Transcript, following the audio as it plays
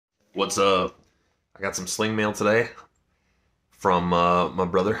What's up? I got some Sling Mail today from my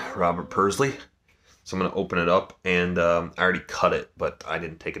brother, Robert Persley. So I'm going to open it up, and I already cut it, but I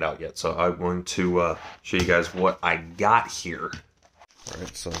didn't take it out yet. So I'm going to show you guys what I got here.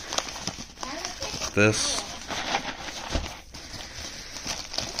 Alright, so this,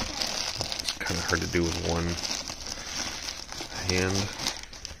 it's kind of hard to do with one hand.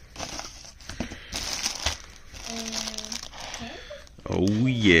 Oh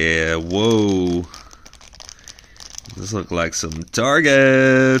yeah, whoa. This look like some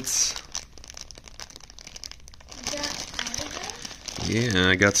targets. Yeah,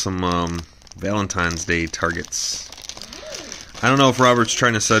 I got some Valentine's Day targets. I don't know if Robert's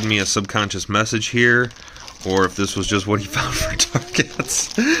trying to send me a subconscious message here, or if this was just what he found for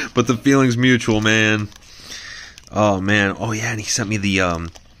targets. But the feeling's mutual, man. Oh, man. Oh, yeah, and he sent me the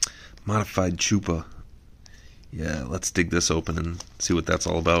modified chupa. Yeah, let's dig this open and see what that's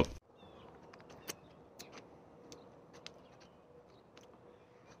all about.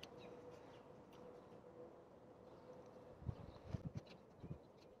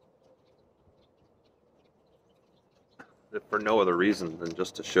 If for no other reason than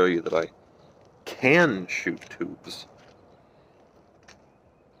just to show you that I can shoot tubes.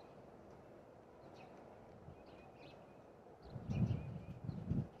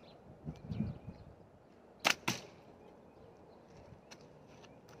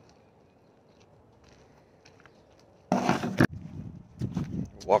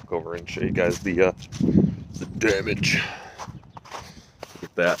 Walk over and show you guys the damage. Look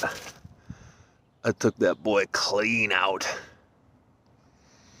at that. I took that boy clean out.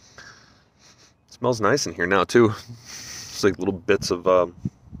 It smells nice in here now too. It's like little bits of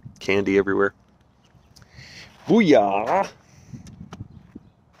candy everywhere. Booyah!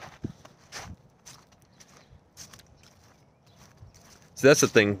 So that's the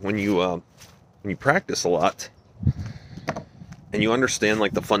thing when you practice a lot and you understand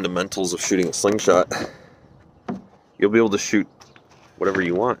like the fundamentals of shooting a slingshot, you'll be able to shoot whatever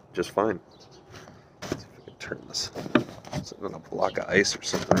you want just fine. Let's see if I can turn this. It's like a block of ice or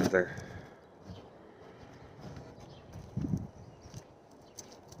something right there.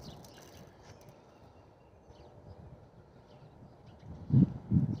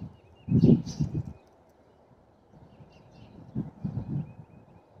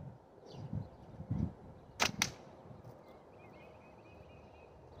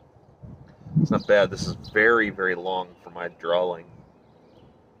 It's not bad. This is very, very long for my drawing.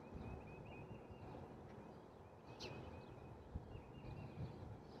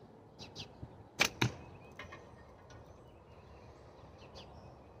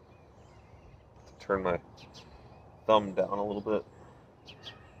 Turn my thumb down a little bit.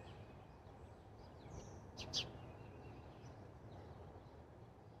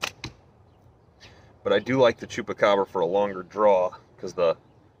 But I do like the Chupacabra for a longer draw because the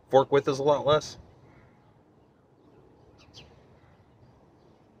fork width is a lot less.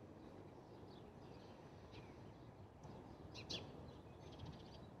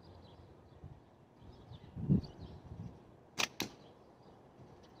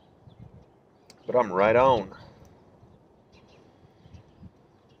 But I'm right on.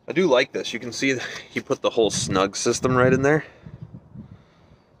 I do like this. You can see he put the whole snug system right in there.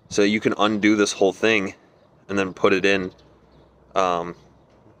 So you can undo this whole thing and then put it in,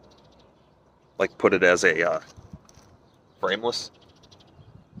 like put it as a frameless.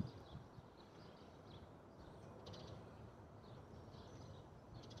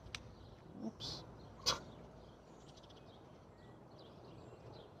 Oops.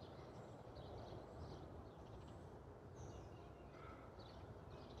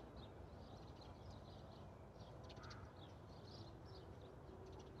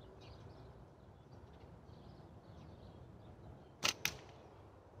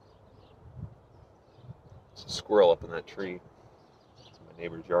 There's a squirrel up in that tree. It's in my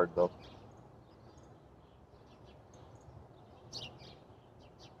neighbor's yard though.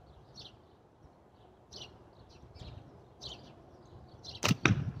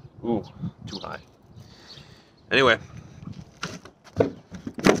 Ooh, too high. Anyway.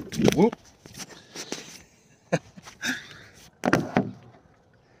 Whoop.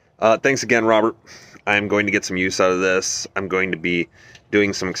 Thanks again, Robert. I'm going to get some use out of this. I'm going to be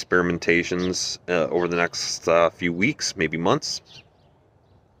doing some experimentations over the next few weeks, maybe months.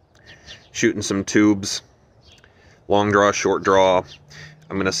 Shooting some tubes, long draw, short draw.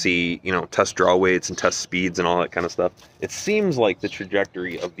 I'm going to see, test draw weights and test speeds and all that kind of stuff. It seems like the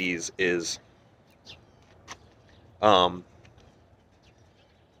trajectory of these is about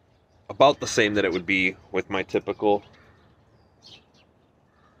the same that it would be with my typical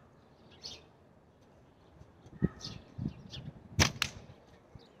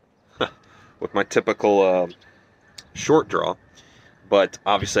with my typical short draw, but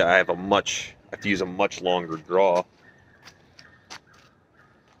obviously I have to use a much longer draw.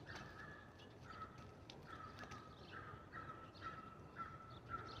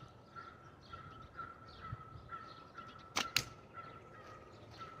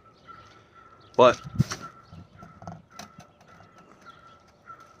 But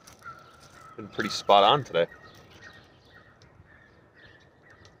been pretty spot on today.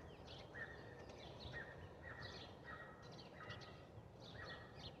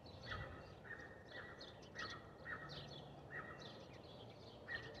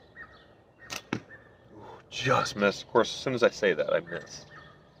 Just missed. Of course, as soon as I say that, I miss.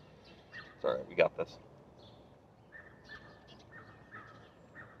 It's alright, we got this.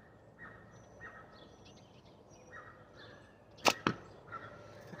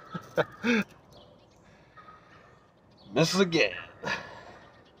 Misses again.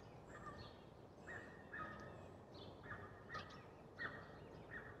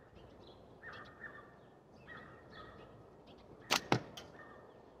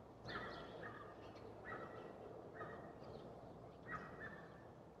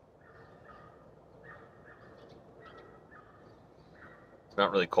 It's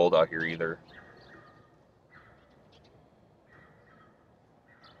not really cold out here either.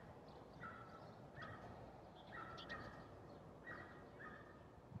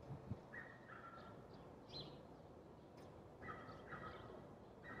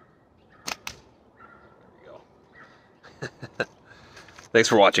 There we go. Thanks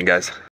for watching, guys.